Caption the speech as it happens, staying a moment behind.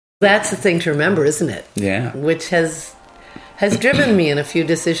That's the thing to remember, isn't it? Yeah. Which has driven me in a few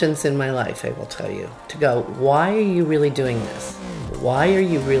decisions in my life, I will tell you, to go, why are you really doing this? Why are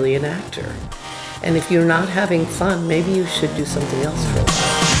you really an actor? And if you're not having fun, maybe you should do something else for a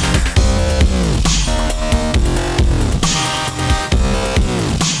while.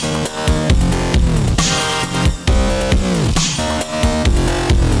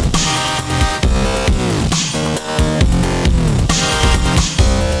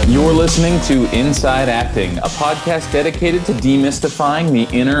 You're listening to Inside Acting, a podcast dedicated to demystifying the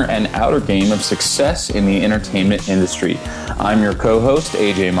inner and outer game of success in the entertainment industry. I'm your co-host,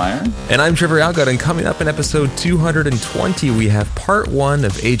 AJ Meyer. And I'm Trevor Algatt, and coming up in episode 220, we have part one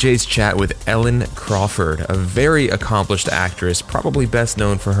of AJ's chat with Ellen Crawford, a very accomplished actress, probably best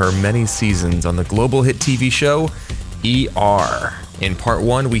known for her many seasons on the global hit TV show ER. In part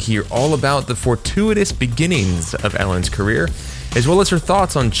one, we hear all about the fortuitous beginnings of Ellen's career, as well as her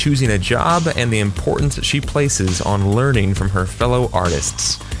thoughts on choosing a job and the importance she places on learning from her fellow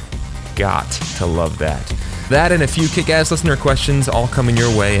artists. Got to love that. That and a few kick-ass listener questions all coming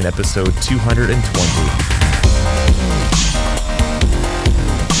your way in episode 220.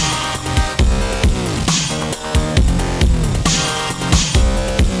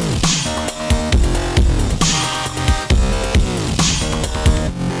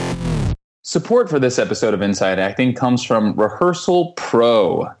 Support for this episode of Inside Acting comes from Rehearsal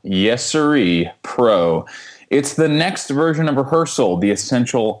Pro. Yes, sirree, Pro. It's the next version of Rehearsal, the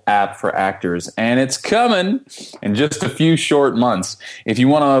essential app for actors, and it's coming in just a few short months. If you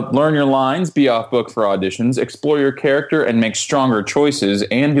want to learn your lines, be off book for auditions, explore your character, and make stronger choices,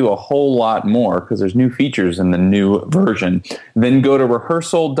 and do a whole lot more, because there's new features in the new version, then go to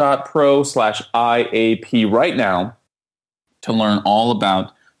rehearsal.pro/IAP right now to learn all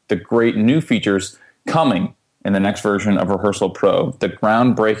about the great new features coming in the next version of Rehearsal Pro, the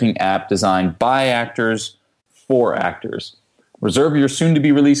groundbreaking app designed by actors for actors. Reserve your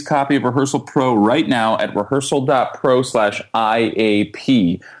soon-to-be-released copy of Rehearsal Pro right now at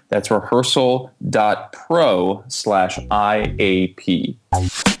rehearsal.pro/IAP. That's rehearsal.pro/IAP.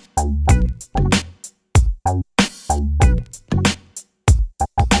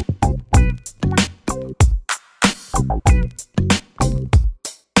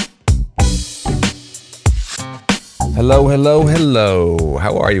 Hello, hello, hello.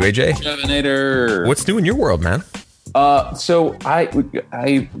 How are you, AJ? Kevinator. What's new in your world, man? So I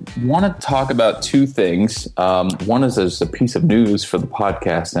want to talk about two things. One is as a piece of news for the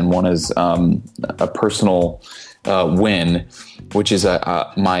podcast, and one is a personal win, which is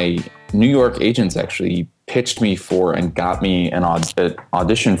my New York agents actually pitched me for and got me an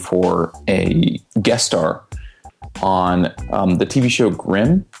audition for a guest star on the TV show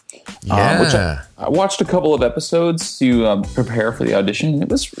Grimm. Yeah. Which I watched a couple of episodes to prepare for the audition.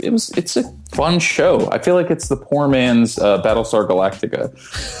 It's a fun show. I feel like it's the poor man's Battlestar Galactica.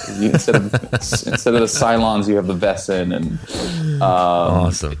 Instead of the Cylons, you have the Vessin, and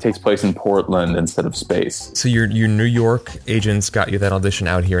awesome. It takes place in Portland instead of space. So your New York agents got you that audition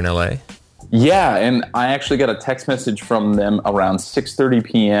out here in LA? Yeah, and I actually got a text message from them around 6:30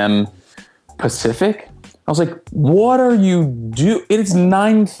 p.m. Pacific. I was like, what are you doing? It's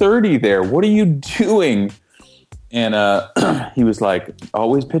 9:30 there. What are you doing? And he was like,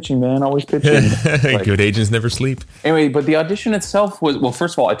 always pitching, man, always pitching. Like, good agents never sleep. Anyway, but the audition itself was, well,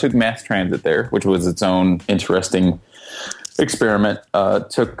 first of all, I took mass transit there, which was its own interesting experiment.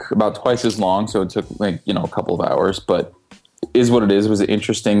 Took about twice as long, so it took a couple of hours, but is what it is. It was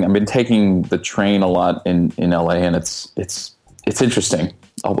interesting. I've been taking the train a lot in LA, and it's interesting.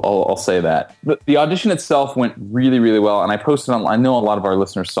 I'll say that. The audition itself went really, really well, and I posted online. I know a lot of our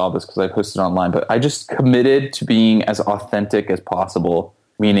listeners saw this because I posted online, but I just committed to being as authentic as possible,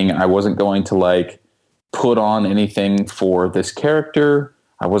 meaning I wasn't going to put on anything for this character.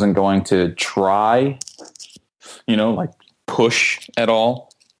 I wasn't going to try, push at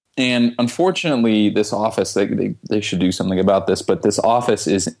all. And unfortunately, this office, they should do something about this, but this office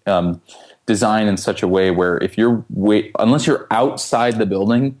is designed in such a way where unless you're outside the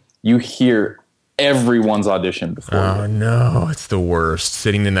building, you hear everyone's audition before. Oh no, it's the worst.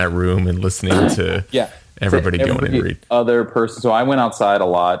 Sitting in that room and listening to everybody going and read. Other person. So I went outside a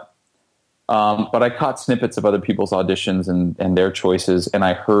lot. But I caught snippets of other people's auditions and their choices, and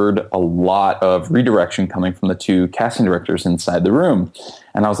I heard a lot of redirection coming from the two casting directors inside the room.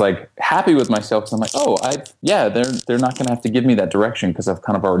 And I was happy with myself because I'm they're not going to have to give me that direction because I've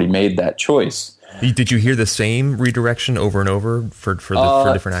kind of already made that choice. Did you hear the same redirection over and over for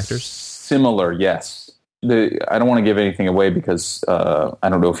different actors? Similar, yes. I don't want to give anything away because I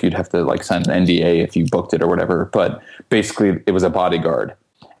don't know if you'd have to sign an NDA if you booked it or whatever. But basically, it was a bodyguard.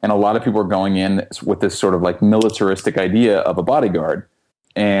 And a lot of people are going in with this sort of like militaristic idea of a bodyguard.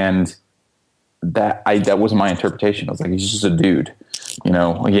 And that was my interpretation. I was like, he's just a dude, you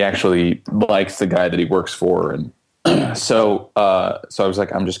know, he actually likes the guy that he works for. And so I was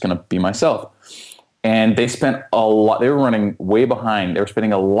like, I'm just going to be myself. And they spent a lot, they were running way behind. They were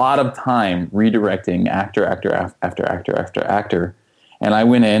spending a lot of time redirecting actor after actor. And I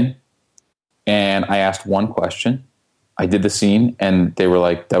went in and I asked one question. I did the scene and they were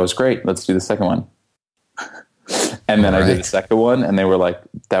like, that was great. Let's do the second one. And then I did the second one and they were like,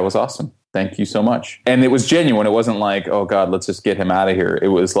 that was awesome. Thank you so much. And it was genuine. It wasn't like, oh God, let's just get him out of here. It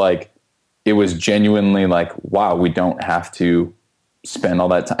was like, it was genuinely like, wow, we don't have to spend all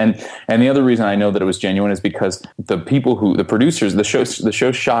that time. And the other reason I know that it was genuine is because the producers, the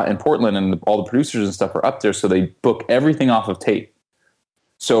show shot in Portland and all the producers and stuff are up there. So they book everything off of tape.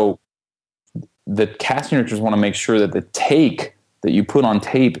 So the casting directors want to make sure that the take that you put on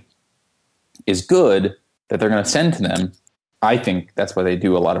tape is good, that they're going to send to them. I think that's why they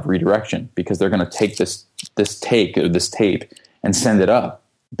do a lot of redirection, because they're going to take this take or this tape and send it up.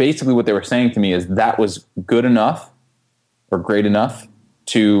 Basically what they were saying to me is that was good enough or great enough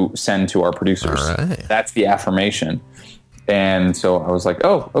to send to our producers. All right. That's the affirmation. And so I was like,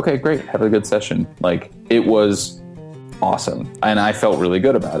 oh, okay, great. Have a good session. Like, it was awesome. And I felt really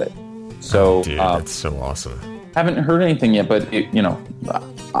good about it. So, dude, that's so awesome. Haven't heard anything yet, but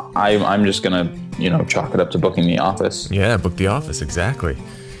I'm just going to, chalk it up to booking The Office. Yeah, book The Office. Exactly.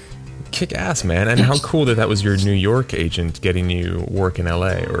 Kick ass, man. And how cool that was your New York agent getting you work in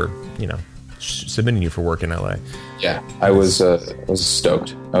LA, or, submitting you for work in LA. Yeah, I was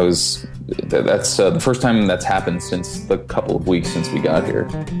stoked. That's the first time that's happened since the couple of weeks since we got here.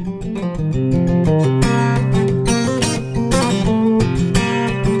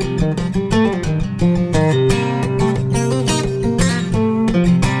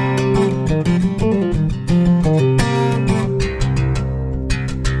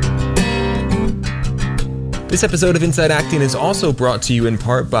 This episode of Inside Acting is also brought to you in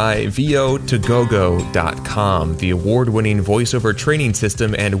part by VO2GoGo.com, the award-winning voiceover training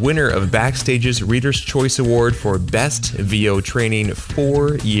system and winner of Backstage's Reader's Choice Award for Best VO Training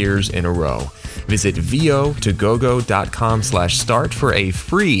 4 years in a row. Visit VO2GoGo.com/start for a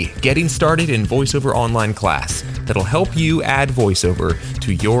free Getting Started in Voiceover online class that'll help you add voiceover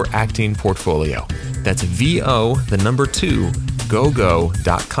to your acting portfolio. That's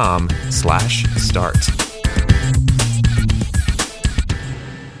VO2GoGo.com/start.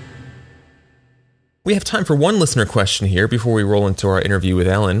 We have time for one listener question here before we roll into our interview with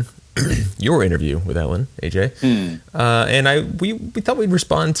Ellen. Your interview with Ellen, AJ. And we thought we'd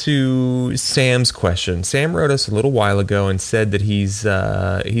respond to Sam's question. Sam wrote us a little while ago and said that he's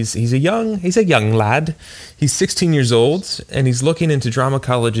a young lad. He's 16 years old and he's looking into drama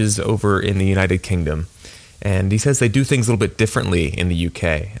colleges over in the United Kingdom. And he says they do things a little bit differently in the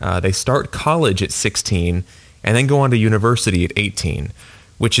UK. They start college at 16 and then go on to university at 18,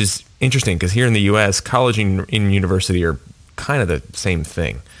 which is interesting because here in the U.S., college and university are kind of the same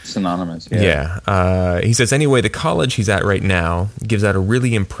thing. Synonymous. Yeah. He says, anyway, the college he's at right now gives out a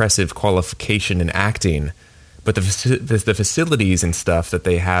really impressive qualification in acting, but the facilities and stuff that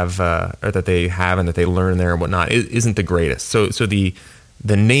they have, and that they learn there and whatnot, isn't the greatest. So the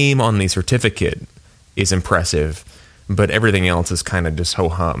name on the certificate is impressive, but everything else is kind of just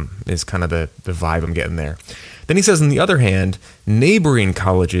ho-hum, is kind of the vibe I'm getting there. Then he says, on the other hand, neighboring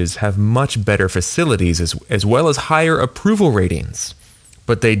colleges have much better facilities as well as higher approval ratings,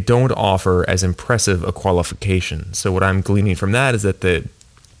 but they don't offer as impressive a qualification. So what I'm gleaning from that is that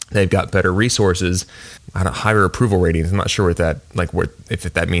they've got better resources, higher approval ratings. I'm not sure if that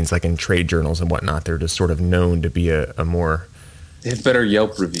means like in trade journals and whatnot, they're just sort of known to be a more... They have better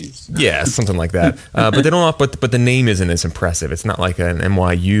Yelp reviews. Yeah, something like that. But they don't. But the name isn't as impressive. It's not like an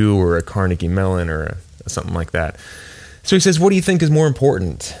NYU or a Carnegie Mellon or something like that. So he says, what do you think is more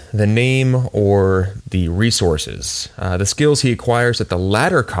important, the name or the resources? The skills he acquires at the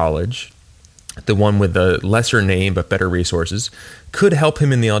latter college, the one with the lesser name but better resources, could help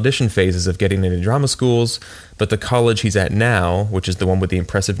him in the audition phases of getting into drama schools. But the college he's at now, which is the one with the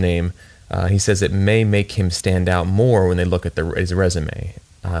impressive name, he says it may make him stand out more when they look at his resume.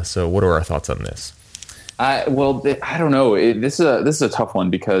 So what are our thoughts on this? I don't know. This is a tough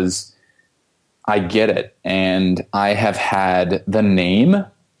one because I get it. And I have had the name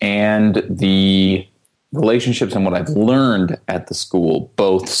and the relationships and what I've learned at the school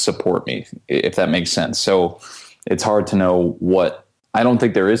both support me, if that makes sense. So it's hard to know I don't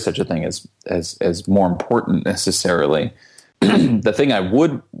think there is such a thing as more important necessarily. The thing I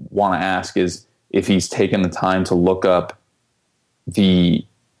would want to ask is if he's taken the time to look up the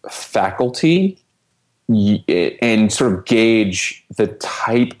faculty and sort of gauge the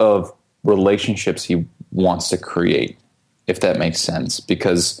type of relationships he wants to create, if that makes sense,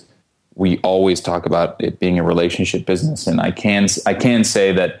 because we always talk about it being a relationship business. And I can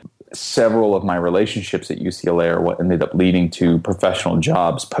say that several of my relationships at UCLA are what ended up leading to professional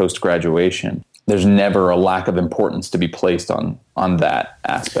jobs post-graduation. There's never a lack of importance to be placed on that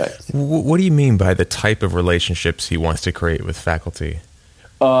aspect. What do you mean by the type of relationships he wants to create with faculty?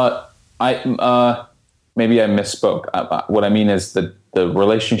 Maybe I misspoke. What I mean is the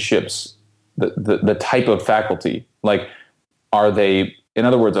relationships, the type of faculty. Like, are they, in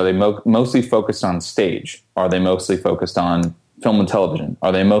other words, are they mostly focused on stage? Are they mostly focused on film and television?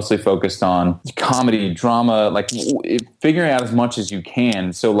 Are they mostly focused on comedy, drama, like figuring out as much as you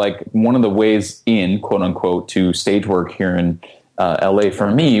can? So like one of the ways in, quote unquote, to stage work here in LA for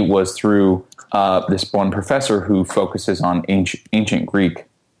me was through this one professor who focuses on ancient Greek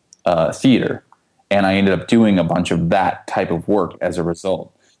theater. And I ended up doing a bunch of that type of work as a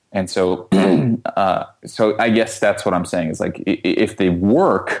result. And so, so I guess that's what I'm saying is like, if the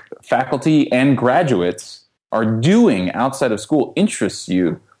work faculty and graduates are doing outside of school interests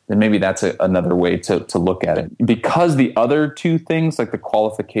you, then maybe that's another way to look at it. Because the other two things, like the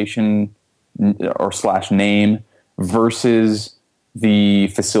qualification or / name versus the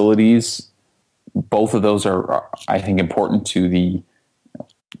facilities, both of those are, I think, important to the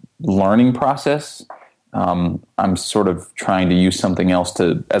learning process. I'm sort of trying to use something else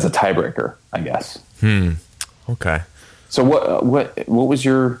as a tiebreaker, I guess. Okay. So what was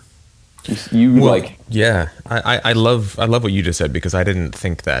your Yeah, I love what you just said, because I didn't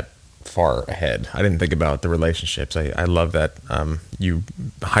think that far ahead. I didn't think about the relationships. I love that you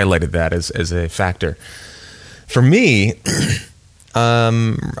highlighted that as a factor. For me,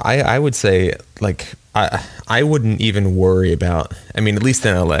 I would say like I wouldn't even worry about. I mean, at least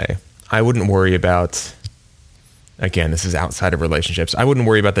in LA, I wouldn't worry about. Again, this is outside of relationships. I wouldn't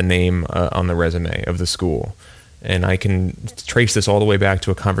worry about the name on the resume of the school. And I can trace this all the way back to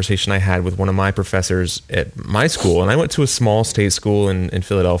a conversation I had with one of my professors at my school. And I went to a small state school in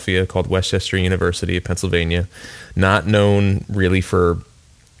Philadelphia called Westchester University of Pennsylvania, not known really for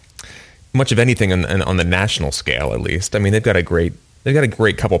much of anything on the national scale, at least. I mean, they've got a great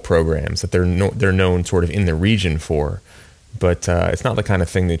couple programs that they're known sort of in the region for. But it's not the kind of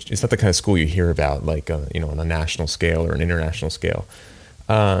thing it's not the kind of school you hear about, like on a national scale or an international scale.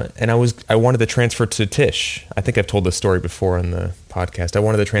 And I wanted to transfer to Tisch. I think I've told this story before on the podcast. I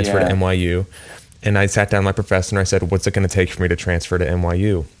wanted to transfer to NYU, and I sat down with my professor and I said, "What's it going to take for me to transfer to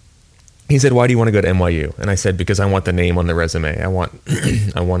NYU?" He said, "Why do you want to go to NYU?" And I said, "Because I want the name on the resume. I want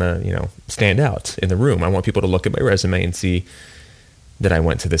to stand out in the room. I want people to look at my resume and see that I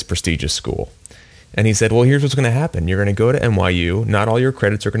went to this prestigious school." And he said, "Well, here's what's going to happen. You're going to go to NYU. Not all your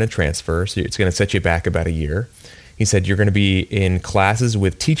credits are going to transfer, so it's going to set you back about a year." He said, "You're going to be in classes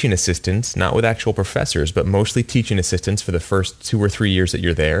with teaching assistants, not with actual professors, but mostly teaching assistants for the first 2 or 3 years that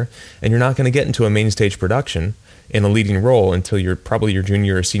you're there. And you're not going to get into a main stage production in a leading role until you're probably your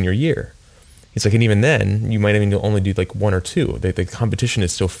junior or senior year." He's like, "And even then, you might even only do like 1 or 2. The competition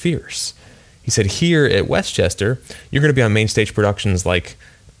is so fierce." He said, "Here at Westchester, you're going to be on main stage productions like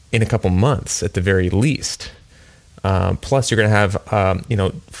in a couple months at the very least. Plus, you're going to have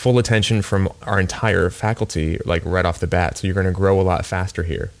full attention from our entire faculty, like right off the bat. So you're going to grow a lot faster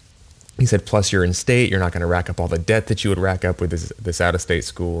here." He said, "Plus, you're in state. You're not going to rack up all the debt that you would rack up with this out-of-state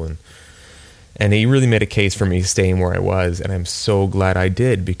school." And he really made a case for me staying where I was, and I'm so glad I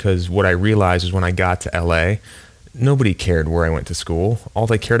did, because what I realized is when I got to LA, nobody cared where I went to school. All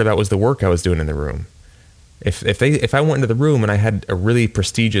they cared about was the work I was doing in the room. If I went into the room and I had a really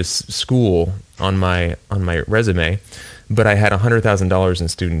prestigious school on my resume, but I had $100,000 in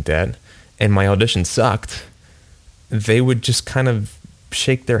student debt and my audition sucked, they would just kind of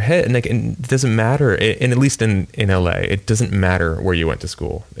shake their head. And it doesn't matter. And at least in LA, it doesn't matter where you went to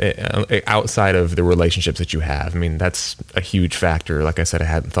school, outside of the relationships that you have. I mean, that's a huge factor. Like I said, I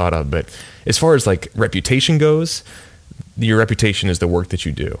hadn't thought of. But as far as like reputation goes, your reputation is the work that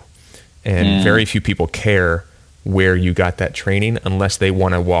you do. And very few people care where you got that training unless they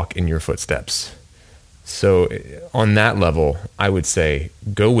want to walk in your footsteps. So on that level, I would say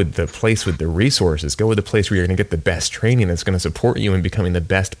go with the place with the resources. Go with the place where you're going to get the best training that's going to support you in becoming the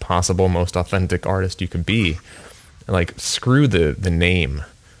best possible, most authentic artist you could be. Like, screw the name.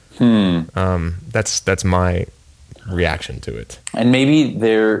 That's my reaction to it. And maybe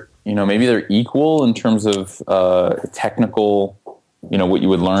they're equal in terms of technical, what you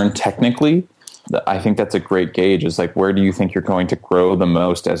would learn technically. I think that's a great gauge, is like, where do you think you're going to grow the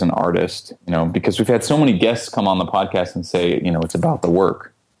most as an artist? Because we've had so many guests come on the podcast and say, it's about the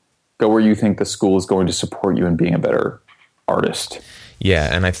work. Go where you think the school is going to support you in being a better artist.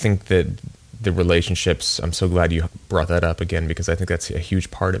 Yeah, and I think that the relationships, I'm so glad you brought that up again, because I think that's a huge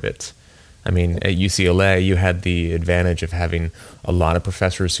part of it. I mean, at UCLA, you had the advantage of having a lot of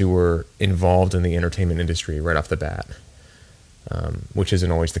professors who were involved in the entertainment industry right off the bat, which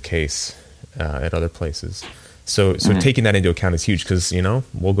isn't always the case at other places. So taking that into account is huge, because, you know,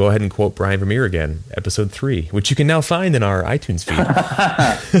 we'll go ahead and quote Brian Vermeer again, episode 3, which you can now find in our iTunes feed.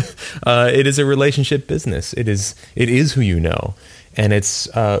 It is a relationship business. It is who you know, and it's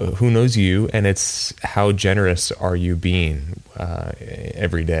who knows you, and it's how generous are you being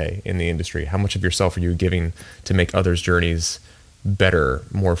every day in the industry? How much of yourself are you giving to make others' journeys better,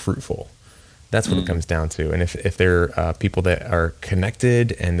 more fruitful? That's what it comes down to. And if there are people that are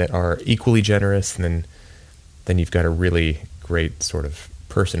connected and that are equally generous, then you've got a really great sort of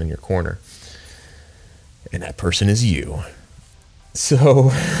person in your corner. And that person is you. So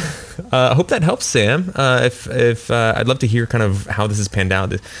I hope that helps, Sam. If I'd love to hear kind of how this has panned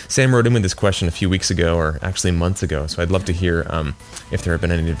out. Sam wrote in with this question a few weeks ago, or actually months ago. So I'd love to hear if there have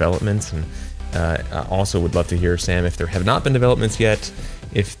been any developments. And I also would love to hear, Sam, if there have not been developments yet,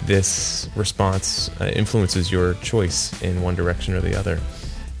 if this response influences your choice in one direction or the other.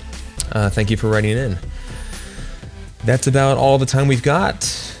 Thank you for writing in. That's about all the time we've got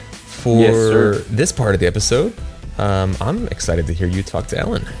for this part of the episode. I'm excited to hear you talk to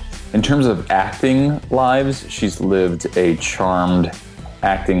Ellen. In terms of acting lives, she's lived a charmed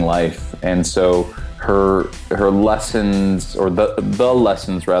acting life. And so her lessons, or the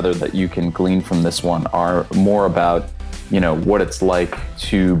lessons rather, that you can glean from this one are more about, you know, what it's like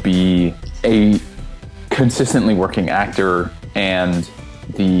to be a consistently working actor, and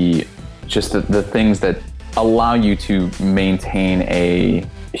the things that allow you to maintain a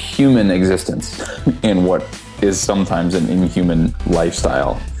human existence in what is sometimes an inhuman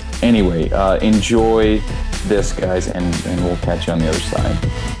lifestyle. Anyway, enjoy this, guys, and we'll catch you on the other side.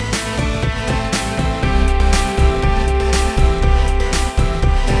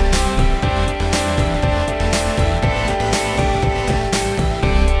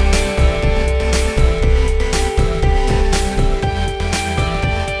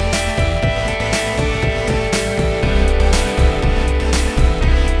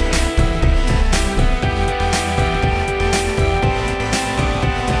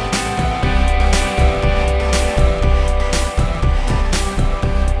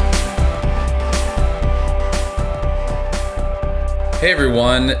 Hey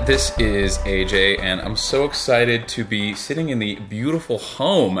everyone, this is AJ, and I'm so excited to be sitting in the beautiful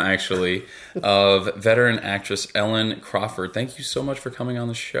home, actually, of veteran actress Ellen Crawford. Thank you so much for coming on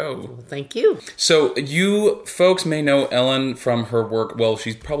the show. Thank you. So you folks may know Ellen from her work. Well,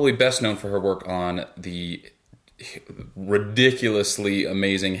 she's probably best known for her work on the ridiculously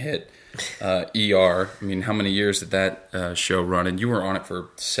amazing hit ER. I mean, how many years did that show run? And you were on it for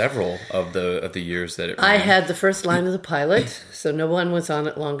several of the years that it ran. I had the first line of the pilot, so no one was on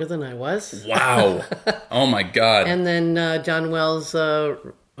it longer than I was. Wow. Oh my God. And then John Wells,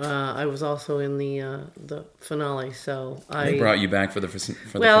 I was also in the finale, so they brought you back for the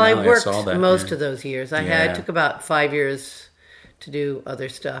finale. I worked I saw that, most of those years. I took about 5 years to do other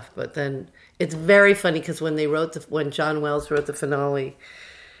stuff, but then it's very funny because when John Wells wrote the finale,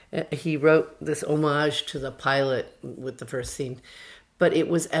 he wrote this homage to the pilot with the first scene, but it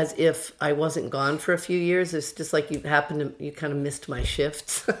was as if I wasn't gone for a few years. It's just like you kind of missed my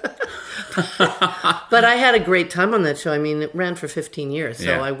shifts. But I had a great time on that show. I mean, it ran for 15 years,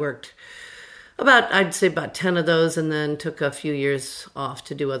 so I worked I'd say about 10 of those, and then took a few years off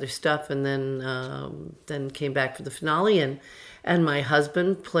to do other stuff, and then came back for the finale, and my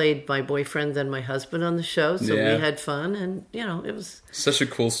husband played my boyfriend and my husband on the show, so we had fun, and it was such a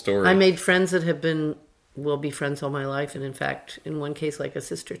cool story. I made friends that will be friends all my life, and in fact, in one case, like a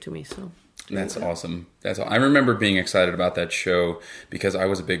sister to me. So that's awesome. I remember being excited about that show because I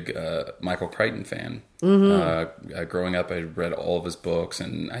was a big Michael Crichton fan. Mm-hmm. Growing up, I read all of his books,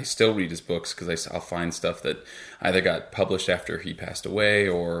 and I still read his books because I'll find stuff that either got published after he passed away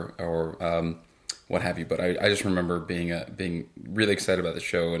or what have you. But I just remember being really excited about the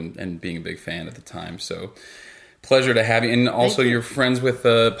show and being a big fan at the time. So pleasure to have you. And also you're friends with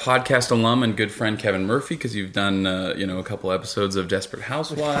podcast alum and good friend Kevin Murphy, because you've done a couple episodes of Desperate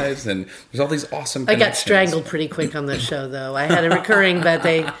Housewives, and there's all these awesome connections. I got strangled pretty quick on that show, though. I had a recurring, but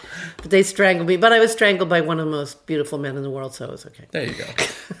they strangled me. But I was strangled by one of the most beautiful men in the world, so it was okay. There you go.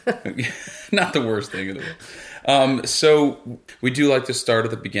 Not the worst thing in the world. So we do like to start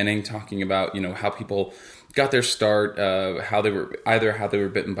at the beginning, talking about how people got their start, how they were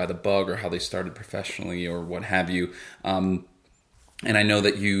bitten by the bug, or how they started professionally, or what have you. And I know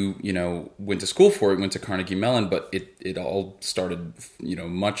that you went to school for it, went to Carnegie Mellon, but it all started,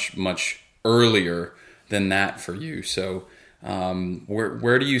 much, much earlier than that for you. So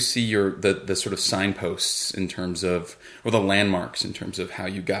where do you see the sort of signposts in terms of, or the landmarks in terms of how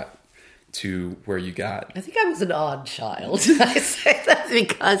you got to where you got? I think I was an odd child. I say that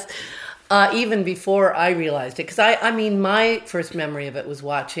because even before I realized it, because I mean, my first memory of it was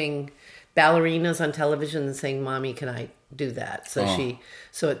watching ballerinas on television and saying, "Mommy, can I do that?"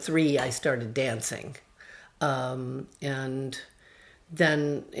 So at 3, I started dancing. And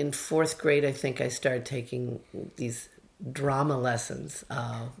then in 4th grade, I think I started taking these drama lessons.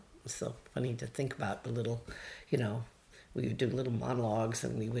 So funny to think about the little, we would do little monologues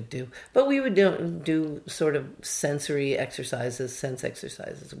and we would do sort of sensory exercises, sense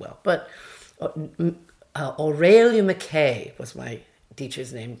exercises as well. But Aurelia McKay was my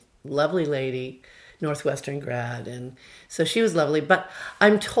teacher's name. Lovely lady, Northwestern grad, and so she was lovely. But I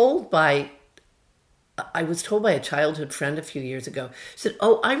was told by a childhood friend a few years ago. She said,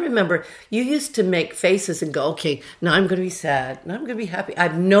 "Oh, I remember you used to make faces and go, okay, now I'm going to be sad, now I'm going to be happy." I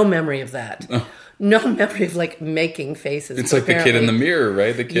have no memory of that. Oh. No memory of making faces. It's like the kid in the mirror,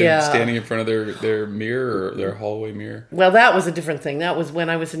 right? The kid standing in front of their mirror or their hallway mirror. Well, that was a different thing. That was when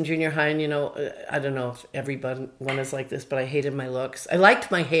I was in junior high, and I don't know if everyone is like this, but I hated my looks. I liked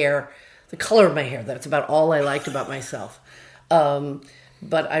my hair, the color of my hair. That's about all I liked about myself.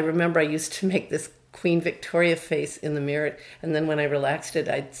 But I remember I used to make this Queen Victoria face in the mirror, and then when I relaxed it,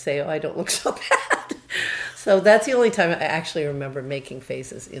 I'd say, "Oh, I don't look so bad." So that's the only time I actually remember making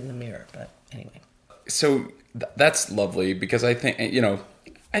faces in the mirror. But anyway. So that's lovely, because I think,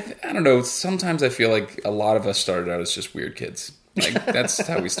 I don't know, sometimes I feel like a lot of us started out as just weird kids. Like, that's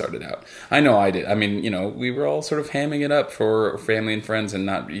how we started out. I know I did. I mean, we were all sort of hamming it up for family and friends and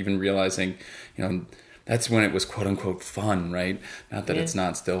not even realizing, that's when it was quote unquote fun, right? Not that it's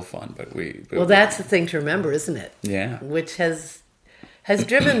not still fun, but well, that's the thing to remember, isn't it? Yeah. Which has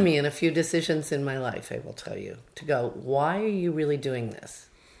driven me in a few decisions in my life, I will tell you, to go, why are you really doing this?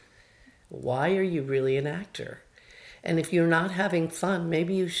 Why are you really an actor? And if you're not having fun,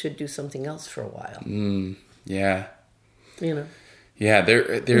 maybe you should do something else for a while. Yeah. Yeah,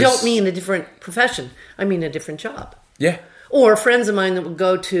 there's... Don't mean a different profession. I mean a different job. Yeah. Or friends of mine that would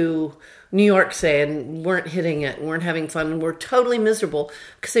go to New York, say, and weren't hitting it, and weren't having fun, and were totally miserable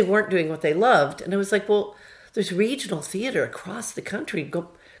because they weren't doing what they loved. And I was like, well, there's regional theater across the country.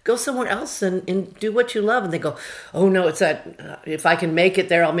 Go somewhere else and do what you love. And they go, "Oh no, it's that if I can make it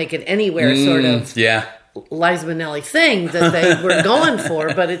there, I'll make it anywhere," sort of Liza Minnelli thing that they were going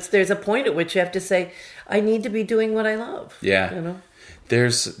for. But there's a point at which you have to say, I need to be doing what I love. Yeah.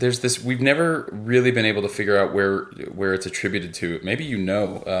 There's this, we've never really been able to figure out where it's attributed to. Maybe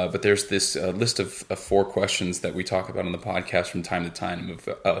but there's this list of 4 questions that we talk about on the podcast from time to time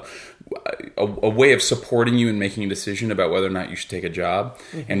of a way of supporting you in making a decision about whether or not you should take a job.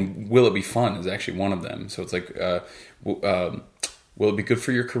 Mm-hmm. And will it be fun is actually one of them. So it's like, will it be good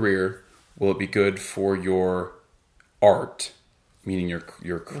for your career? Will it be good for your art, meaning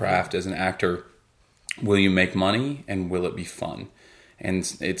your craft as an actor? Will you make money? And will it be fun?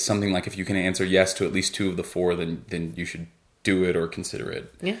 And it's something like, if you can answer yes to at least 2 of the 4, then you should do it or consider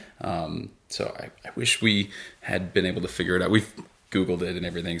it. Yeah. So I wish we had been able to figure it out. We've Googled it and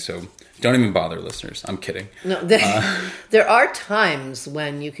everything, so don't even bother, listeners. I'm kidding. No, there are times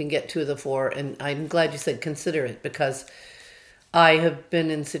when you can get 2 of the 4, and I'm glad you said consider it, because I have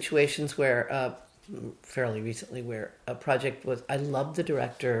been in situations where, fairly recently, where a project was, I loved the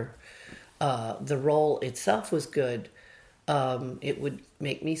director, the role itself was good. It would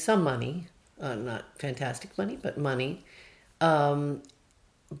make me some money, not fantastic money, but money.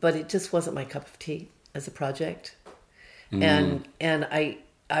 But it just wasn't my cup of tea as a project. And I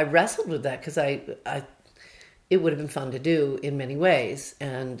wrestled with that because it would have been fun to do in many ways.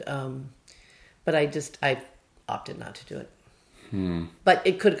 And, but I opted not to do it. But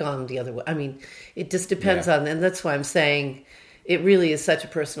it could have gone the other way. I mean, it just depends on, and that's why I'm saying it really is such a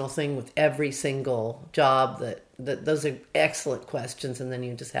personal thing with every single job that those are excellent questions. And then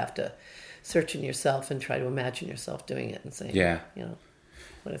you just have to search in yourself and try to imagine yourself doing it and saying,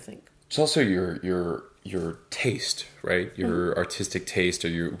 what I think. It's also your taste, right? Your artistic taste,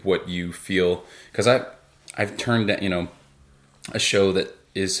 or what you feel. Because I've turned down, a show that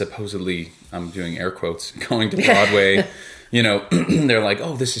is supposedly, I'm doing air quotes, going to Broadway. They're like,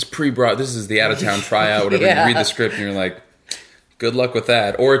 "Oh, this is this is the out of town tryout." Whatever. You read the script and you're like, "Good luck with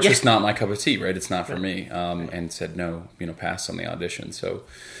that." Or it's just not my cup of tea, right? It's not for me. And said no, passed on the audition. So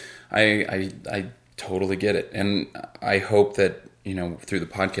I totally get it, and I hope that through the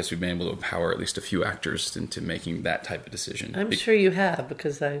podcast, we've been able to empower at least a few actors into making that type of decision. I'm sure you have,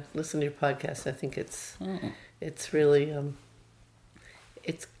 because I listen to your podcast. I think it's really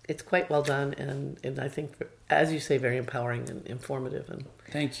it's quite well done, and I think, as you say, very empowering and informative, and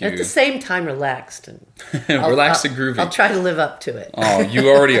thank you. At the same time, relaxed and relaxed and groovy. I'll try to live up to it. Oh, you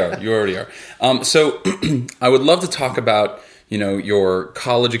already are. So I would love to talk about your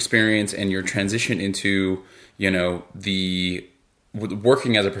college experience and your transition into the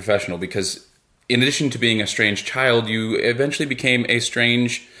working as a professional, because in addition to being a strange child, you eventually became a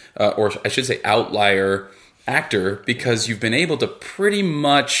strange, or I should say outlier actor, because you've been able to pretty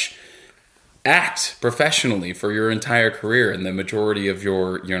much act professionally for your entire career, and the majority of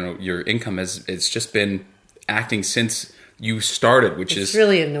your income it's just been acting since you started, which is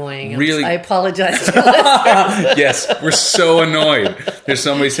really annoying. Really, I apologize. Yes, we're so annoyed. There's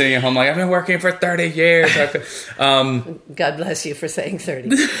somebody sitting at home like, I've been working for 30 years. God bless you for saying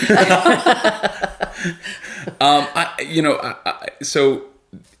 30. So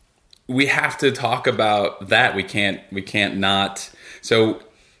we have to talk about that. We can't not. So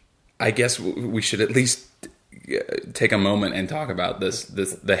I guess we should at least take a moment and talk about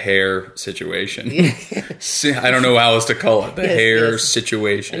the hair situation. I don't know how else to call it. The hair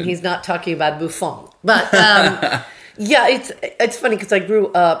situation. And he's not talking about Buffon, but yeah, it's funny because I grew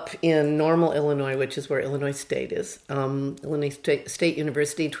up in Normal, Illinois, which is where Illinois State is. Illinois State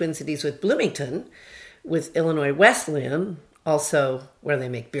University, Twin Cities with Bloomington, with Illinois Wesleyan, also where they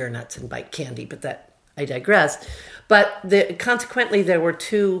make beer nuts and bite candy. But that I digress. But consequently, there were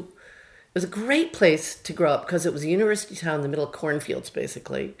two. It was a great place to grow up because it was a university town in the middle of cornfields,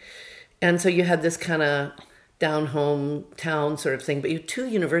 basically. And so you had this kind of down-home town sort of thing. But you had two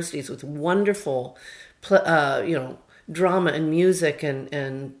universities with wonderful, drama and music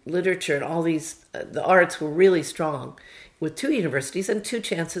and literature and all these. The arts were really strong with two universities and two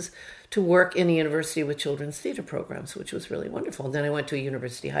chances to work in a university with children's theater programs, which was really wonderful. And then I went to a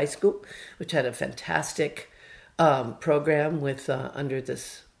university high school, which had a fantastic program with under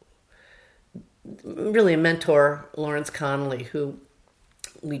this... really a mentor, Lawrence Connolly, who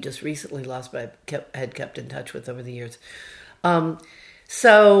we just recently lost, but had kept in touch with over the years.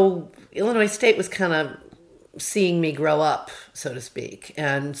 So Illinois State was kind of seeing me grow up, so to speak.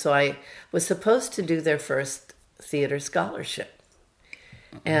 And so I was supposed to do their first theater scholarship.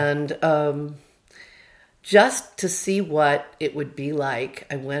 And just to see what it would be like,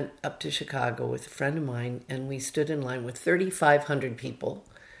 I went up to Chicago with a friend of mine, and we stood in line with 3,500 people,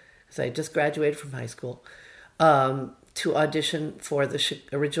 because I had just graduated from high school, to audition for the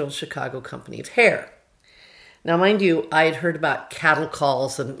original Chicago Company of Hair. Now, mind you, I had heard about cattle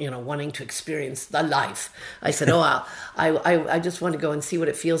calls and, wanting to experience the life. I said, I just want to go and see what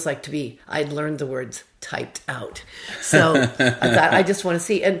it feels like to be. I'd learned the words typed out. So I thought, I just want to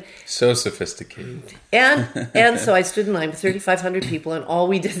see. And so sophisticated. And so I stood in line with 3,500 people, and all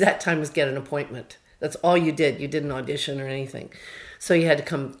we did that time was get an appointment. That's all you did. You didn't audition or anything. So you had to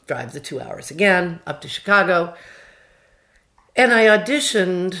come drive the 2 hours again up to Chicago. And I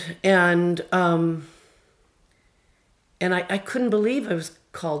auditioned, and I couldn't believe I was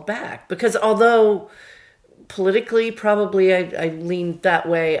called back, because although politically probably I leaned that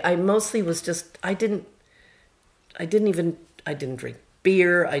way, I mostly was just, I didn't drink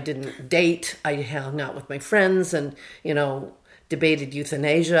beer, I didn't date, I hung out with my friends and, debated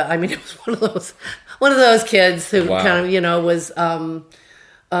euthanasia. I mean, it was one of those kids who kind of, was,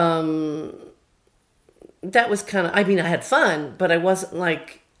 that was kind of, I mean, I had fun, but I wasn't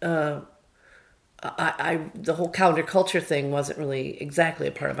like, the whole counterculture thing wasn't really exactly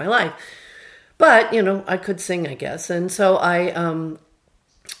a part of my life. But, I could sing, I guess. And so I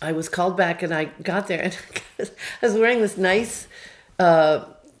was called back, and I got there, and I was wearing this nice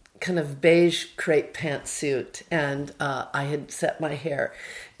kind of beige crepe pantsuit, and I had set my hair,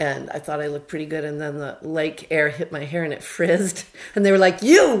 and I thought I looked pretty good, and then the lake air hit my hair, and it frizzed, and they were like,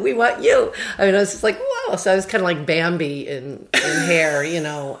 we want you. I mean, I was just like, whoa. So I was kind of like Bambi in hair,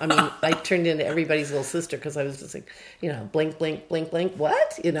 I mean, I turned into everybody's little sister, because I was just like, blink, blink, blink, blink,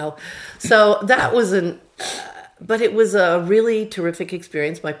 what? So that was but it was a really terrific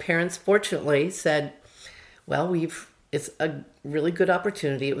experience. My parents, fortunately, said, well, it's a really good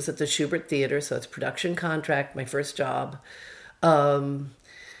opportunity. It was at the Schubert Theater, so it's production contract, my first job. And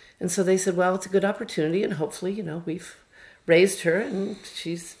so they said, well, it's a good opportunity, and hopefully, we've raised her, and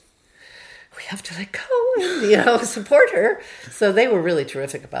we have to let go and, support her. So they were really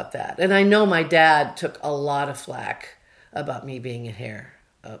terrific about that. And I know my dad took a lot of flack about me being in hair,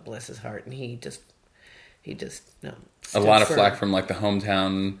 bless his heart, and he just a lot of flack from like the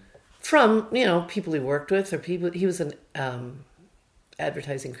hometown, from people he worked with, or people. He was an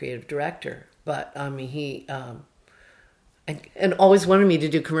advertising creative director. But I mean, he and always wanted me to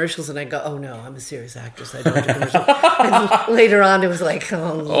do commercials, and I go, "Oh no, I'm a serious actress. I don't do commercials." And later on, it was like,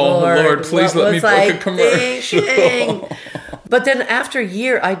 "Oh Lord, please let me book a commercial." But then after a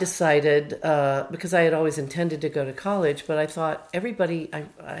year, I decided, because I had always intended to go to college, but I thought I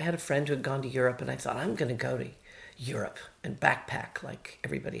had a friend who had gone to Europe, and I thought, I'm going to go to Europe and backpack like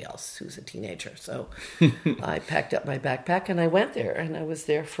everybody else who's a teenager. So I packed up my backpack and I went there, and I was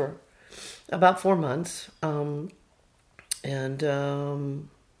there for about 4 months, and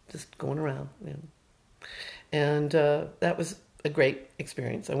just going around. And that was a great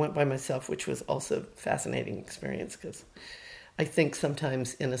experience. I went by myself, which was also a fascinating experience because I think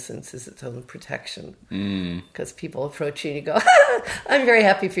sometimes innocence is its own protection. Because people approach you and you go, I'm very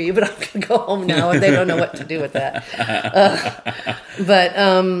happy for you, but I'm going to go home now, and they don't know what to do with that. But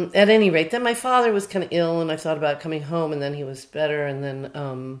at any rate, then my father was kind of ill, and I thought about coming home, and then he was better, and then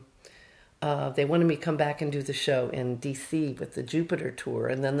they wanted me to come back and do the show in D.C. with the Jupiter tour,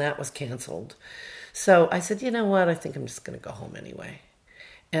 and then that was canceled. So I said, you know what, I think I'm just going to go home anyway.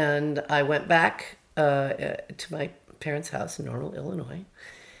 And I went back to my parents' house in Normal, Illinois.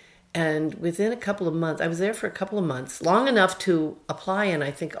 And within a couple of months, I was there for a couple of months, long enough to apply and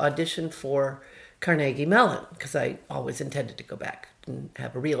I think audition for Carnegie Mellon, because I always intended to go back and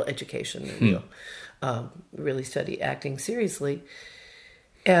have a real education and really study acting seriously.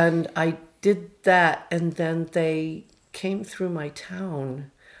 And I did that, and then they came through my town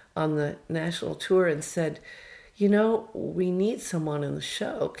on the national tour and said, you know, we need someone in the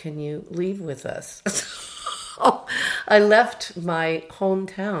show. Can you leave with us? I left my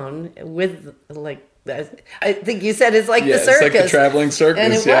hometown with, like, I think you said it's like the circus. It's like the traveling circus.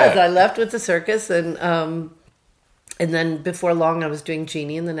 And it was. I left with the circus, and then before long I was doing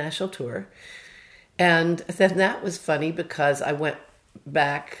Jeannie in the national tour. And then that was funny because I went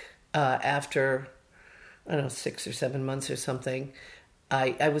back after, I don't know, 6 or 7 months or something.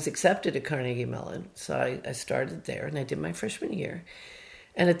 I was accepted at Carnegie Mellon, so I started there, and I did my freshman year.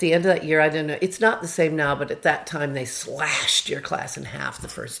 And at the end of that year, I don't know, it's not the same now, but at that time they slashed your class in half the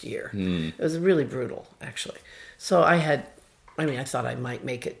first year. It was really brutal, actually. So I thought I might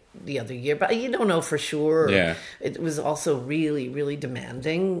make it the other year, but you don't know for sure. Yeah. It was also really, really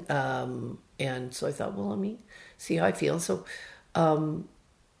demanding. And so I thought, well, let me see how I feel. So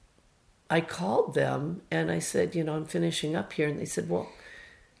I called them and I said, you know, I'm finishing up here. And they said, well,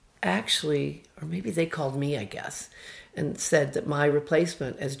 actually, or maybe they called me, I guess, and said that my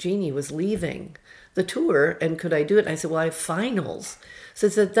replacement as Jeannie was leaving the tour, and could I do it? And I said, well, I have finals. So I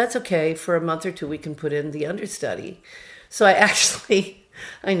said, that's okay. For a month or two, we can put in the understudy. So I actually,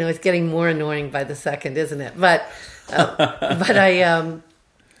 I know it's getting more annoying by the second, isn't it? But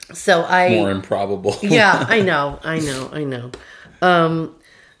more improbable. Yeah, I know.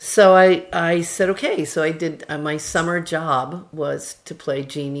 So I said, okay. So I did, my summer job was to play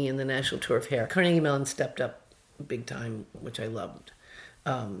Jeannie in the National Tour of Hair. Carnegie Mellon stepped up big time, which I loved.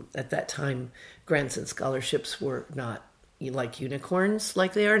 At that time, grants and scholarships were not like unicorns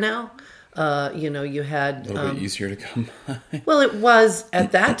like they are now. You had... a little bit easier to come by. Well, it was,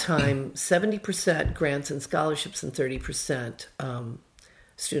 at that time, 70% grants and scholarships and 30%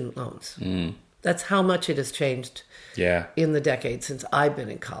 student loans. That's how much it has changed in the decade since I've been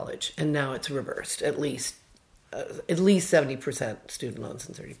in college. And now it's reversed, at least 70% student loans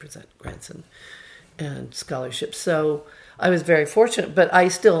and 30% grants and scholarships. So I was very fortunate, but I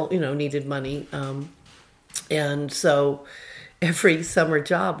still, needed money. And so every summer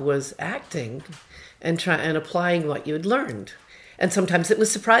job was acting and applying what you had learned. And sometimes it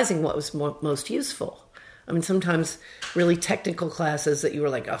was surprising what was most useful. I mean, sometimes really technical classes that you were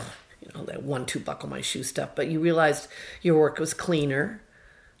like, oh, that 1-2 buckle my shoe stuff, but you realized your work was cleaner,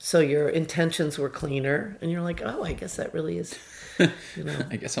 so your intentions were cleaner, and you're like, oh, I guess that really is,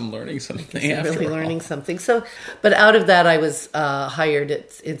 I guess I'm learning something. Learning something. So, but out of that, I was hired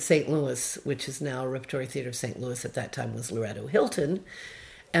in St. Louis, which is now Repertory Theater of St. Louis. At that time was Loretto Hilton,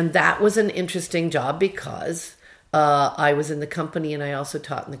 and that was an interesting job because I was in the company, and I also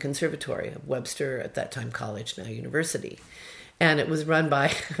taught in the conservatory of Webster, at that time college, now university. And it was run by,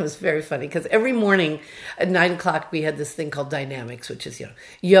 it was very funny because every morning at 9 o'clock we had this thing called dynamics, which is,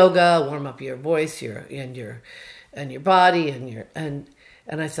 yoga, warm up your voice, your body, and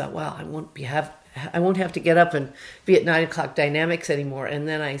I thought, wow, I won't have to get up and be at 9 o'clock dynamics anymore. And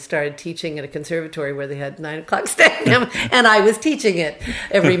then I started teaching at a conservatory where they had 9 o'clock dynamics, and I was teaching it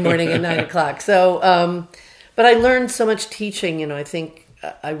every morning at 9 o'clock. So, but I learned so much teaching. I think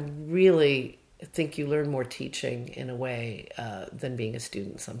you learn more teaching in a way than being a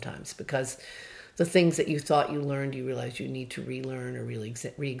student sometimes, because the things that you thought you learned, you realize you need to relearn or really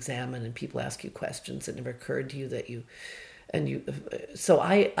re-examine, and people ask you questions that never occurred to you that you. So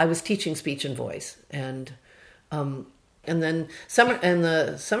I was teaching speech and voice, and then in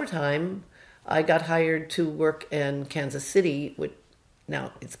the summertime, I got hired to work in Kansas City.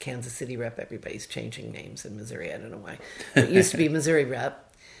 Now it's Kansas City Rep. Everybody's changing names in Missouri. I don't know why. It used to be Missouri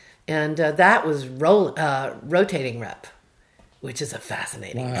Rep, and that was rotating rep, which is a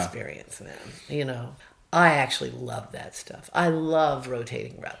fascinating experience, man. I actually love that stuff. I love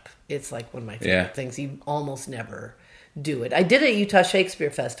rotating rep. It's like one of my favorite things. You almost never do it. I did it at Utah Shakespeare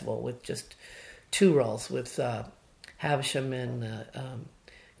Festival with just 2 roles, with Havisham and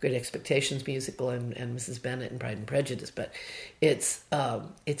Great Expectations musical and Mrs. Bennet and Pride and Prejudice. But it's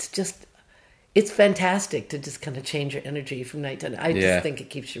fantastic to just kind of change your energy from night to night. I just think it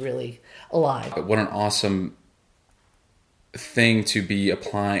keeps you really alive. What an awesome thing to be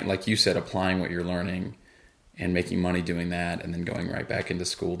applying, like you said, applying what you're learning and making money doing that, and then going right back into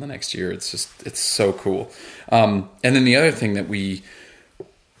school the next year. It's so cool. And then the other thing that we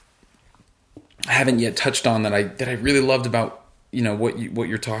haven't yet touched on that I really loved about what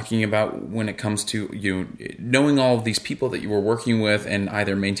you're talking about when it comes to knowing all of these people that you were working with and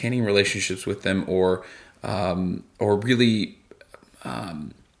either maintaining relationships with them or really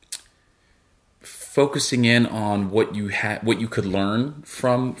focusing in on what you could learn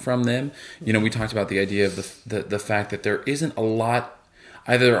from them. We talked about the idea of the fact that there isn't a lot.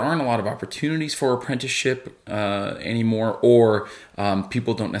 Either there aren't a lot of opportunities for apprenticeship anymore, or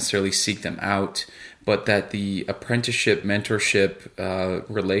people don't necessarily seek them out. But that the apprenticeship mentorship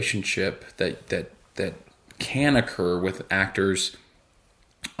relationship that can occur with actors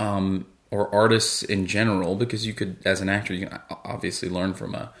or artists in general, because you could, as an actor, you can obviously learn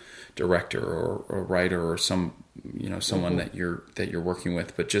from a director or a writer or someone that you're working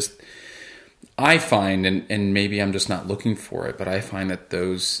with. But just I find, and maybe I'm just not looking for it, but I find that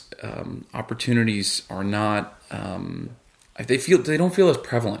those opportunities are not. They don't feel as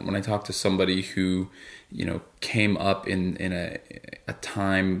prevalent when I talk to somebody who, came up in a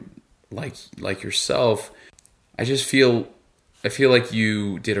time like yourself. I feel like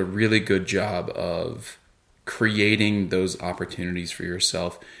you did a really good job of creating those opportunities for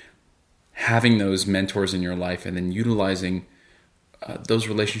yourself, having those mentors in your life, and then utilizing those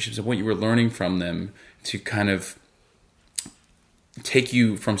relationships and what you were learning from them to kind of take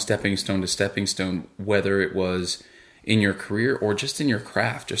you from stepping stone to stepping stone, whether it was in your career or just in your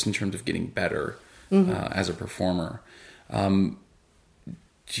craft, just in terms of getting better as a performer. Do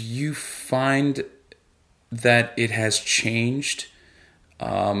you find that it has changed,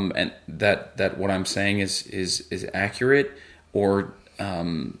 and that what I'm saying is accurate, or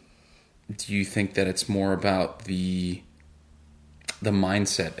do you think that it's more about the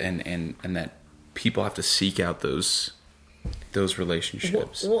mindset and that people have to seek out those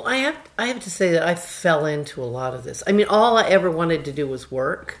relationships? Well, I have to say that I fell into a lot of this. I mean, all I ever wanted to do was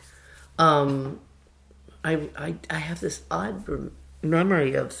work. I have this odd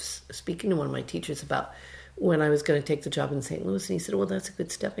memory of speaking to one of my teachers about when I was going to take the job in St. Louis, and he said, "Well, that's a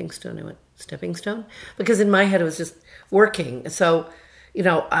good stepping stone." I went, "Stepping stone?" Because in my head it was just working. So,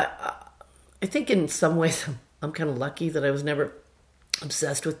 I think in some ways I'm kind of lucky that I was never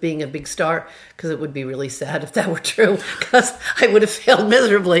obsessed with being a big star, because it would be really sad if that were true, because I would have failed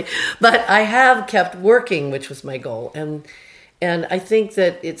miserably. But I have kept working, which was my goal. And I think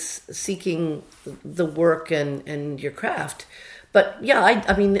that it's seeking the work and your craft. But yeah,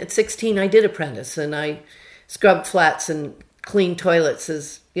 I mean, at 16, I did apprentice, and I scrubbed flats and cleaned toilets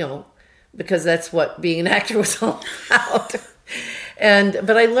because that's what being an actor was all about.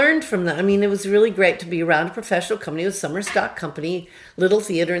 But I learned from that. I mean, it was really great to be around a professional company. It was Summer Stock Company, little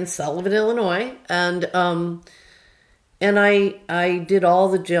theater in Sullivan, Illinois. And I did all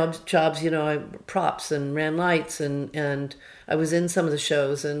the jobs, props and ran lights, and I was in some of the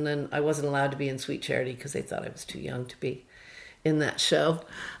shows, and then I wasn't allowed to be in Sweet Charity because they thought I was too young to be in that show.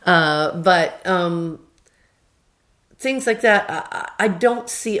 But things like that, I don't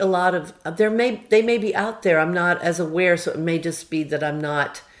see a lot of. They may be out there. I'm not as aware, so it may just be that I'm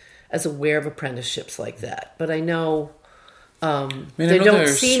not as aware of apprenticeships like that. But I know there don't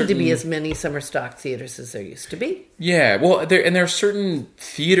seem to be as many summer stock theaters as there used to be. Yeah, well, there are certain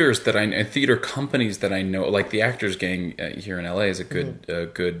theaters theater companies that I know, like the Actors Gang here in LA is a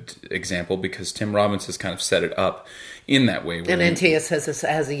good example, because Tim Robbins has kind of set it up in that way. And NTS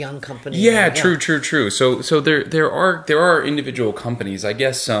has a young company. Yeah, true. So there are individual companies, I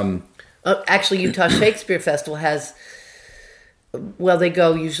guess. Actually, Utah Shakespeare Festival has. Well, they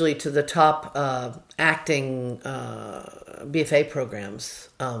go usually to the top acting BFA programs,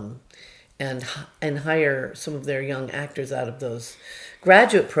 and hire some of their young actors out of those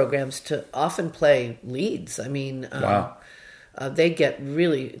graduate programs to often play leads. I mean, Wow. They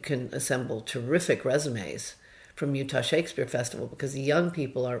can assemble terrific resumes from Utah Shakespeare Festival because the young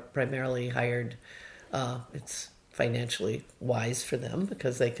people are primarily hired. It's financially wise for them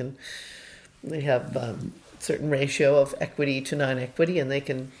because they have a certain ratio of equity to non-equity, and they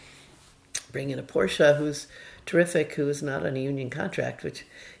can bring in a Portia who's terrific, who is not on a union contract, which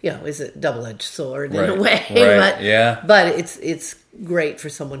is a double-edged sword in a way. Right. But it's great for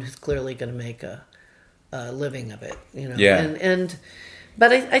someone who's clearly going to make a living of it. Yeah.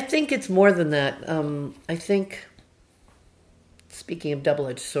 But I think it's more than that. I think, speaking of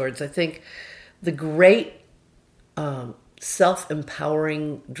double-edged swords, I think the great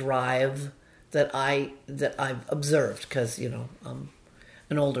self-empowering drive that I've observed, because I'm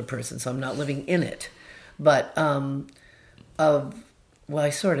an older person, so I'm not living in it, but I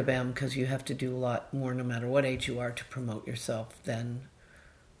sort of am, because you have to do a lot more no matter what age you are to promote yourself than.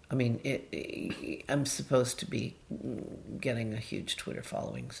 I mean, I'm supposed to be getting a huge Twitter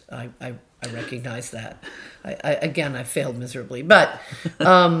following. I recognize that. I failed miserably, but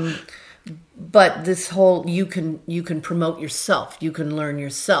this whole you can promote yourself, you can learn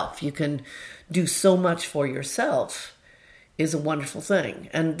yourself, you can do so much for yourself is a wonderful thing,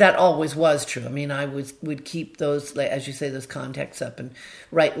 and that always was true. I mean, I would keep those, as you say, those contacts up and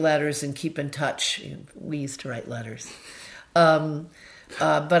write letters and keep in touch. We used to write letters.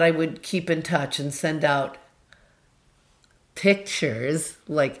 But I would keep in touch and send out pictures,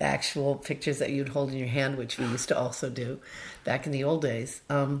 like actual pictures that you'd hold in your hand, which we used to also do back in the old days.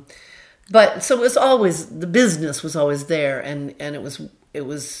 But so it was always, the business was always there, and it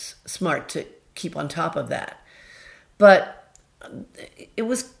was smart to keep on top of that. But it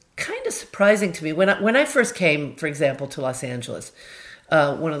was kind of surprising to me when I first came, for example, to Los Angeles.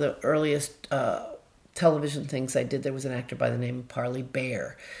 One of the earliest television things I did, there was an actor by the name of Parley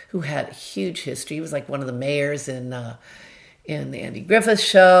Baer who had a huge history. He was like one of the mayors in the Andy Griffith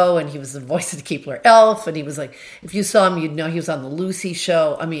Show, and he was the voice of the Keebler Elf, and he was like, if you saw him, you'd know he was on the Lucy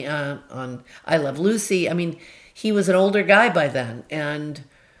Show. I mean, on I Love Lucy. I mean, he was an older guy by then,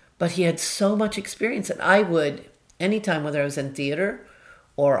 but he had so much experience, and I would, anytime, whether I was in theater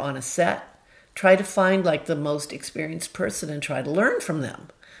or on a set, try to find like the most experienced person and try to learn from them.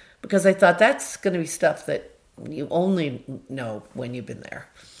 Because I thought that's going to be stuff that you only know when you've been there.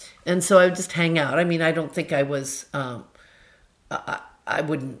 And so I would just hang out. I mean, I don't think I was, I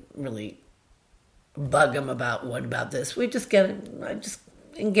wouldn't really bug them about what about this. I just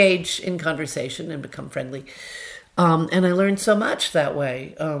engage in conversation and become friendly. And I learned so much that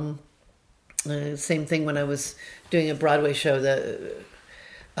way. Same thing when I was doing a Broadway show,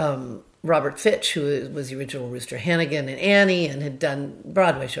 Robert Fitch, who was the original Rooster Hannigan and Annie, and had done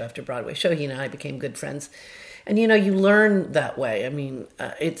Broadway show after Broadway show. He and I became good friends. And, you learn that way. I mean,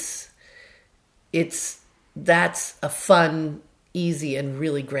 that's a fun, easy, and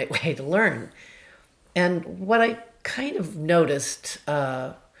really great way to learn. And what I kind of noticed,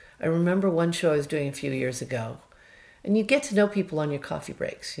 I remember one show I was doing a few years ago, and you get to know people on your coffee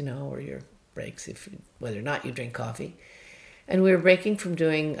breaks, or your breaks, whether or not you drink coffee. And we were breaking from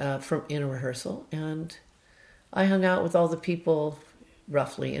doing in a rehearsal, and I hung out with all the people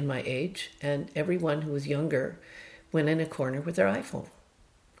roughly in my age, and everyone who was younger went in a corner with their iPhone.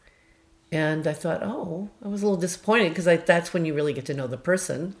 And I thought, I was a little disappointed, because that's when you really get to know the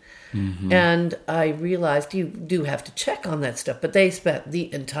person. Mm-hmm. And I realized you do have to check on that stuff, but they spent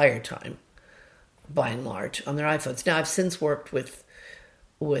the entire time, by and large, on their iPhones. Now, I've since worked with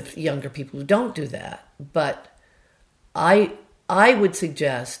younger people who don't do that, but I would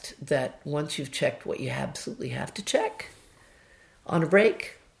suggest that once you've checked what you absolutely have to check on a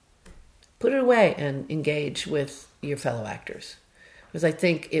break, put it away and engage with your fellow actors. Because I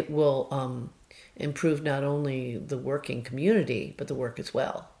think it will improve not only the working community, but the work as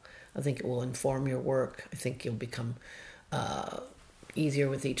well. I think it will inform your work. I think you'll become easier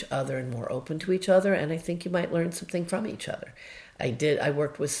with each other and more open to each other. And I think you might learn something from each other. I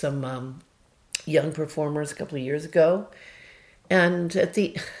worked with some young performers a couple of years ago, and at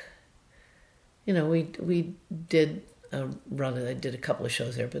the, we did a run, and I did a couple of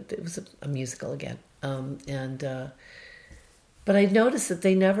shows there, but it was a musical again, but I noticed that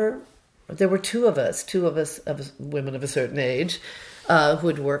there were two of us women of a certain age, who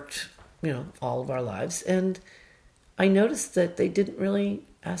had worked, all of our lives, and I noticed that they didn't really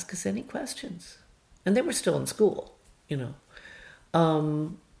ask us any questions, and they were still in school,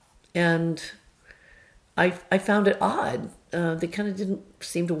 and I found it odd. They kind of didn't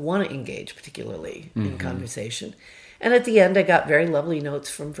seem to want to engage particularly in conversation. And at the end, I got very lovely notes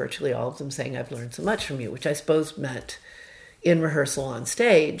from virtually all of them saying, I've learned so much from you, which I suppose meant in rehearsal on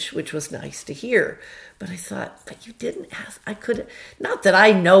stage, which was nice to hear. But I thought, but you didn't ask. I could, not that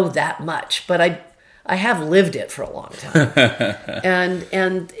I know that much, but I have lived it for a long time.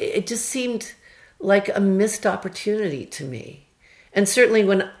 and it just seemed like a missed opportunity to me. And certainly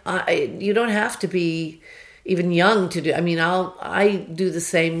when you don't have to be even young to do, I mean, I do the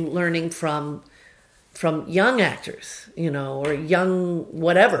same learning from young actors, or young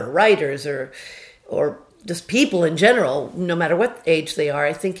whatever, writers or just people in general, no matter what age they are.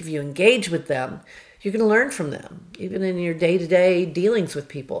 I think if you engage with them, you're going to learn from them, even in your day-to-day dealings with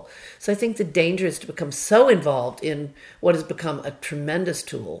people. So I think the danger is to become so involved in what has become a tremendous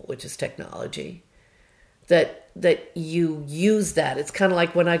tool, which is technology, that you use that. It's kind of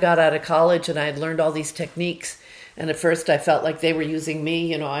like when I got out of college and I had learned all these techniques, and at first I felt like they were using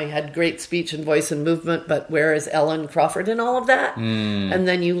me. I had great speech and voice and movement, but where is Ellen Crawford and all of that? And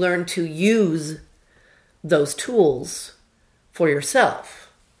then you learn to use those tools for yourself,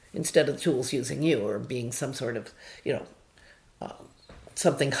 instead of the tools using you or being some sort of,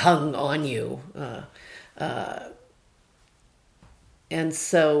 something hung on you. And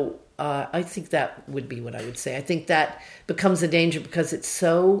so I think that would be what I would say. I think that becomes a danger because it's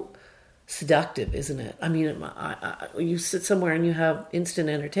so seductive, isn't it? I mean, you sit somewhere and you have instant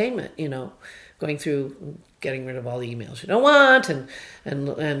entertainment, going through, getting rid of all the emails you don't want and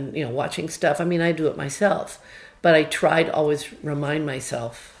watching stuff. I mean, I do it myself. But I try to always remind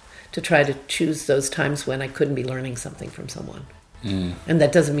myself to try to choose those times when I couldn't be learning something from someone. And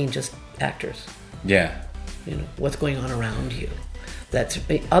that doesn't mean just actors. Yeah. What's going on around you. That's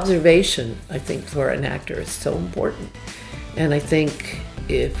observation, I think, for an actor is so important. And I think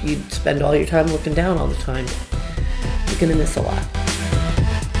if you spend all your time looking down all the time, you're going to miss a lot.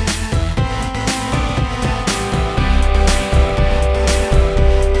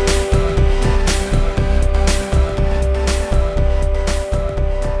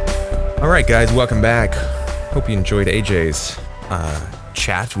 All right, guys, welcome back. Hope you enjoyed AJ's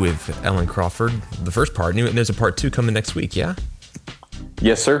chat with Ellen Crawford, the first part. And there's a part 2 coming next week, yeah?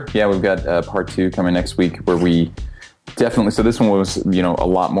 Yes, sir. Yeah, we've got part 2 coming next week where we definitely, so this one was, a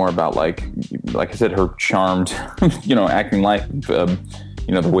lot more about like I said, her charmed, acting life, the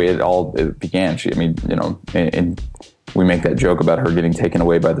way it began. And we make that joke about her getting taken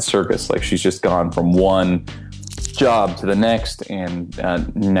away by the circus. Like she's just gone from one job to the next, and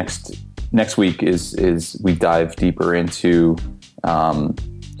next week is we dive deeper into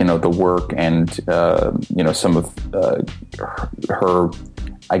the work and some of her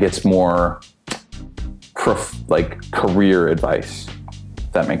I guess more career advice,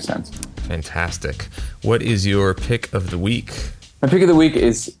 if that makes sense. Fantastic. What is your pick of the week? My pick of the week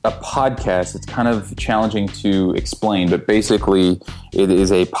is a podcast. It's kind of challenging to explain, but basically it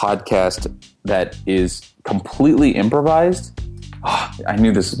is a podcast that is completely improvised. I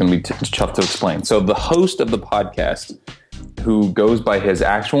knew this was going to be tough to explain. So the host of the podcast, who goes by his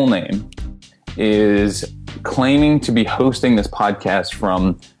actual name, is claiming to be hosting this podcast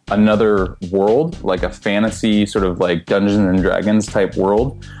from another world, like a fantasy sort of like Dungeons and Dragons type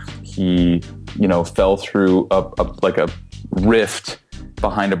world. He, fell through a rift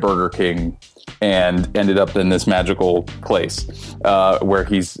behind a Burger King and ended up in this magical place where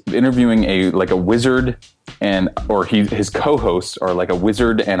he's interviewing a wizard or his co-hosts are like a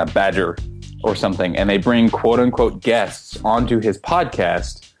wizard and a badger or something, and they bring quote unquote guests onto his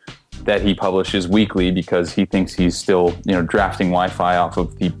podcast that he publishes weekly because he thinks he's still drafting Wi-Fi off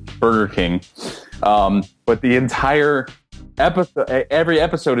of the Burger King. But the entire episode, every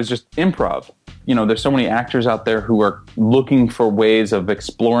episode is just improv. There's so many actors out there who are looking for ways of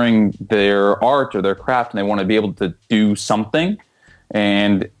exploring their art or their craft, and they want to be able to do something.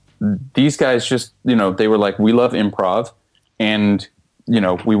 And these guys just, they were like, we love improv, and,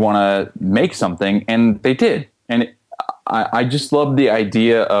 we want to make something, and they did. And I just love the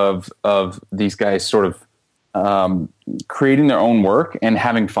idea of these guys sort of creating their own work and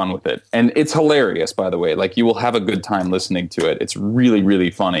having fun with it. And it's hilarious, by the way. Like, you will have a good time listening to it. It's really, really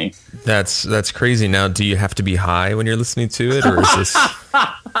funny. That's crazy. Now, do you have to be high when you're listening to it, or is this?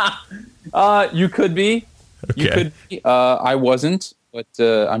 You could be. Okay. You could be. I wasn't, but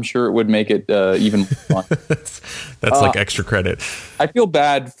I'm sure it would make it even more fun. That's like extra credit. I feel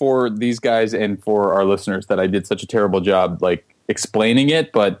bad for these guys and for our listeners that I did such a terrible job, explaining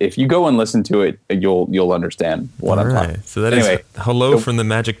it, but if you go and listen to it, you'll understand what I'm talking about. So that is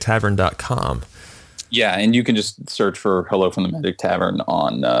hellofromthemagictavern.com. Yeah, and you can just search for Hello from the Magic Tavern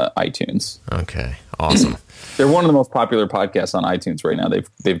on iTunes. Okay, awesome. They're one of the most popular podcasts on iTunes right now.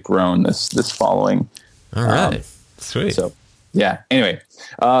 They've grown this following. All right. Sweet. So, yeah. Anyway,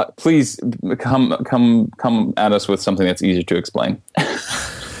 please come at us with something that's easy to explain.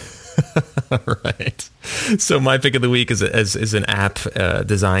 Right. So my pick of the week is an app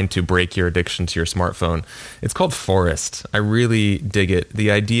designed to break your addiction to your smartphone. It's called Forest. I really dig it.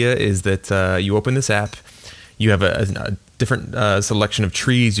 The idea is that you open this app, you have a different selection of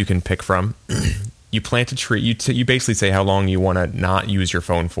trees you can pick from. You plant a tree. You basically say how long you want to not use your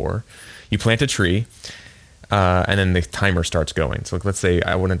phone for. You plant a tree, and then the timer starts going. So let's say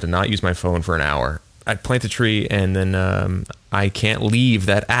I wanted to not use my phone for an hour. I'd plant a tree, and then I can't leave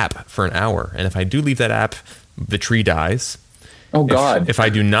that app for an hour. And if I do leave that app, the tree dies. Oh, God. If I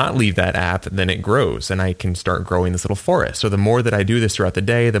do not leave that app, then it grows, and I can start growing this little forest. So the more that I do this throughout the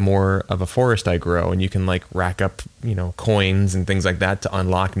day, the more of a forest I grow. And you can like rack up, coins and things like that to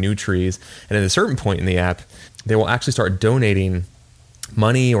unlock new trees. And at a certain point in the app, they will actually start donating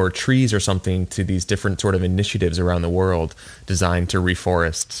money or trees or something to these different sort of initiatives around the world designed to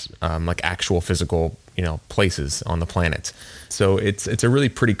reforest like actual physical places on the planet. So it's a really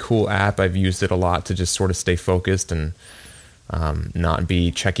pretty cool app. I've used it a lot to just sort of stay focused and not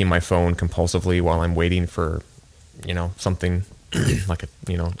be checking my phone compulsively while I'm waiting for something like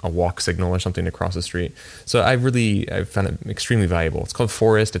a walk signal or something to cross the street. So I've found it extremely valuable. It's called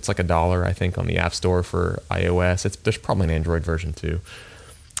Forest. It's like $1, I think, on the App Store for iOS. There's probably an Android version too.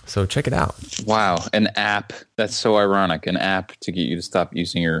 So check it out. Wow, an app. That's so ironic. An app to get you to stop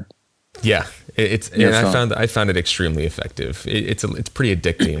using your... Yeah, I found it extremely effective. It's pretty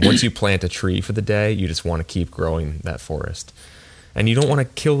addicting. Once you plant a tree for the day, you just want to keep growing that forest. And you don't want to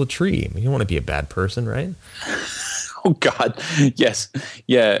kill the tree. You don't want to be a bad person, right? Oh God, yes,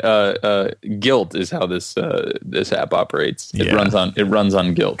 yeah. Guilt is how this app operates. It runs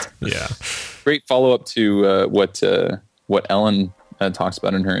on guilt. Yeah. Great follow up to what Ellen talks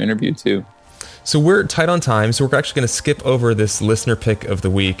about in her interview too. So we're tight on time, so we're actually going to skip over this listener pick of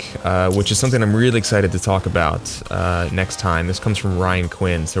the week, which is something I'm really excited to talk about next time. This comes from Ryan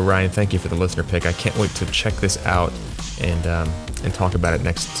Quinn. So Ryan, thank you for the listener pick. I can't wait to check this out and talk about it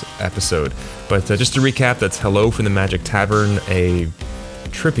next episode. But just to recap, that's Hello from the Magic Tavern, a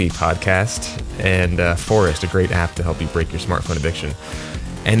trippy podcast, and Forest, a great app to help you break your smartphone addiction.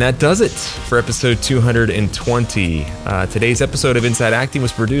 And that does it for episode 220. Today's episode of Inside Acting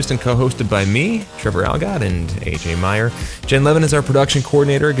was produced and co-hosted by me, Trevor Algatt, and AJ Meyer. Jen Levin is our production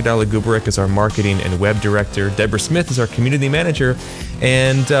coordinator. Gadala Gubarek is our marketing and web director. Deborah Smith is our community manager.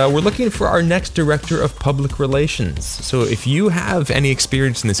 And we're looking for our next director of public relations. So if you have any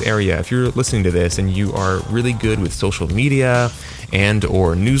experience in this area, if you're listening to this and you are really good with social media and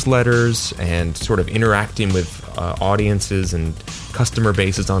or newsletters and sort of interacting with audiences and customer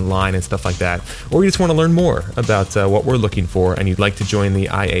bases online and stuff like that, or you just want to learn more about what we're looking for and you'd like to join the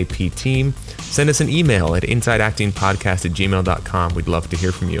IAP team, send us an email at insideactingpodcast@gmail.com. We'd love to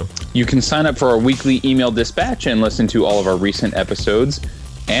hear from you. You can sign up for our weekly email dispatch and listen to all of our recent episodes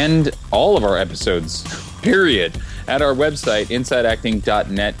and all of our episodes, period, at our website,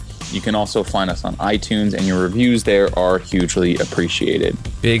 insideacting.net. You can also find us on iTunes, and your reviews there are hugely appreciated.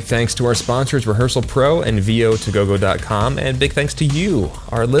 Big thanks to our sponsors, Rehearsal Pro and VO2GoGo.com, and big thanks to you,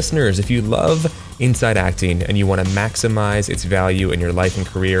 our listeners. If you love Inside Acting and you want to maximize its value in your life and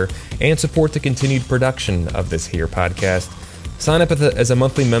career and support the continued production of this here podcast, sign up as a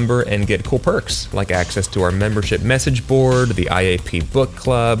monthly member and get cool perks like access to our membership message board, the IAP book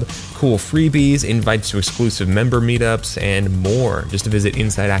club, cool freebies, invites to exclusive member meetups, and more. Just visit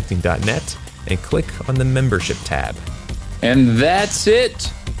insideacting.net and click on the membership tab. And that's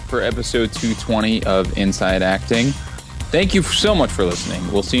it for episode 220 of Inside Acting. Thank you so much for listening.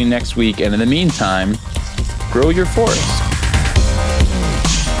 We'll see you next week. And in the meantime, grow your forest.